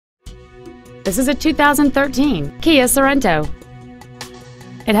This is a 2013 Kia Sorento.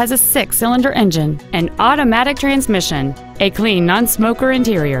 It has a 6-cylinder engine, an automatic transmission, a clean non-smoker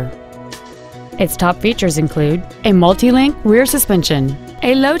interior. Its top features include a multi-link rear suspension,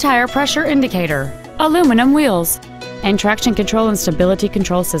 a low tire pressure indicator, aluminum wheels, and traction control and stability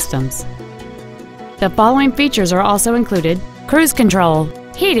control systems. The following features are also included: cruise control,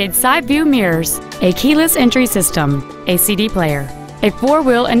 heated side view mirrors, a keyless entry system, a CD player, a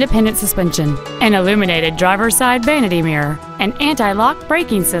 4-wheel independent suspension, an illuminated driver's side vanity mirror, an anti-lock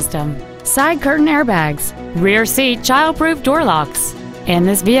braking system, side curtain airbags, rear seat child-proof door locks, and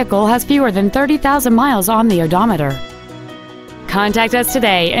this vehicle has fewer than 30,000 miles on the odometer. Contact us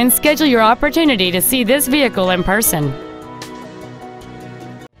today and schedule your opportunity to see this vehicle in person.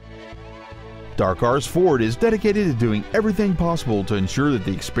 Darcars Ford is dedicated to doing everything possible to ensure that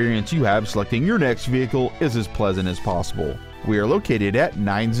the experience you have selecting your next vehicle is as pleasant as possible. We are located at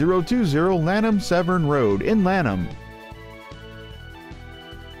 9020 Lanham Severn Road in Lanham.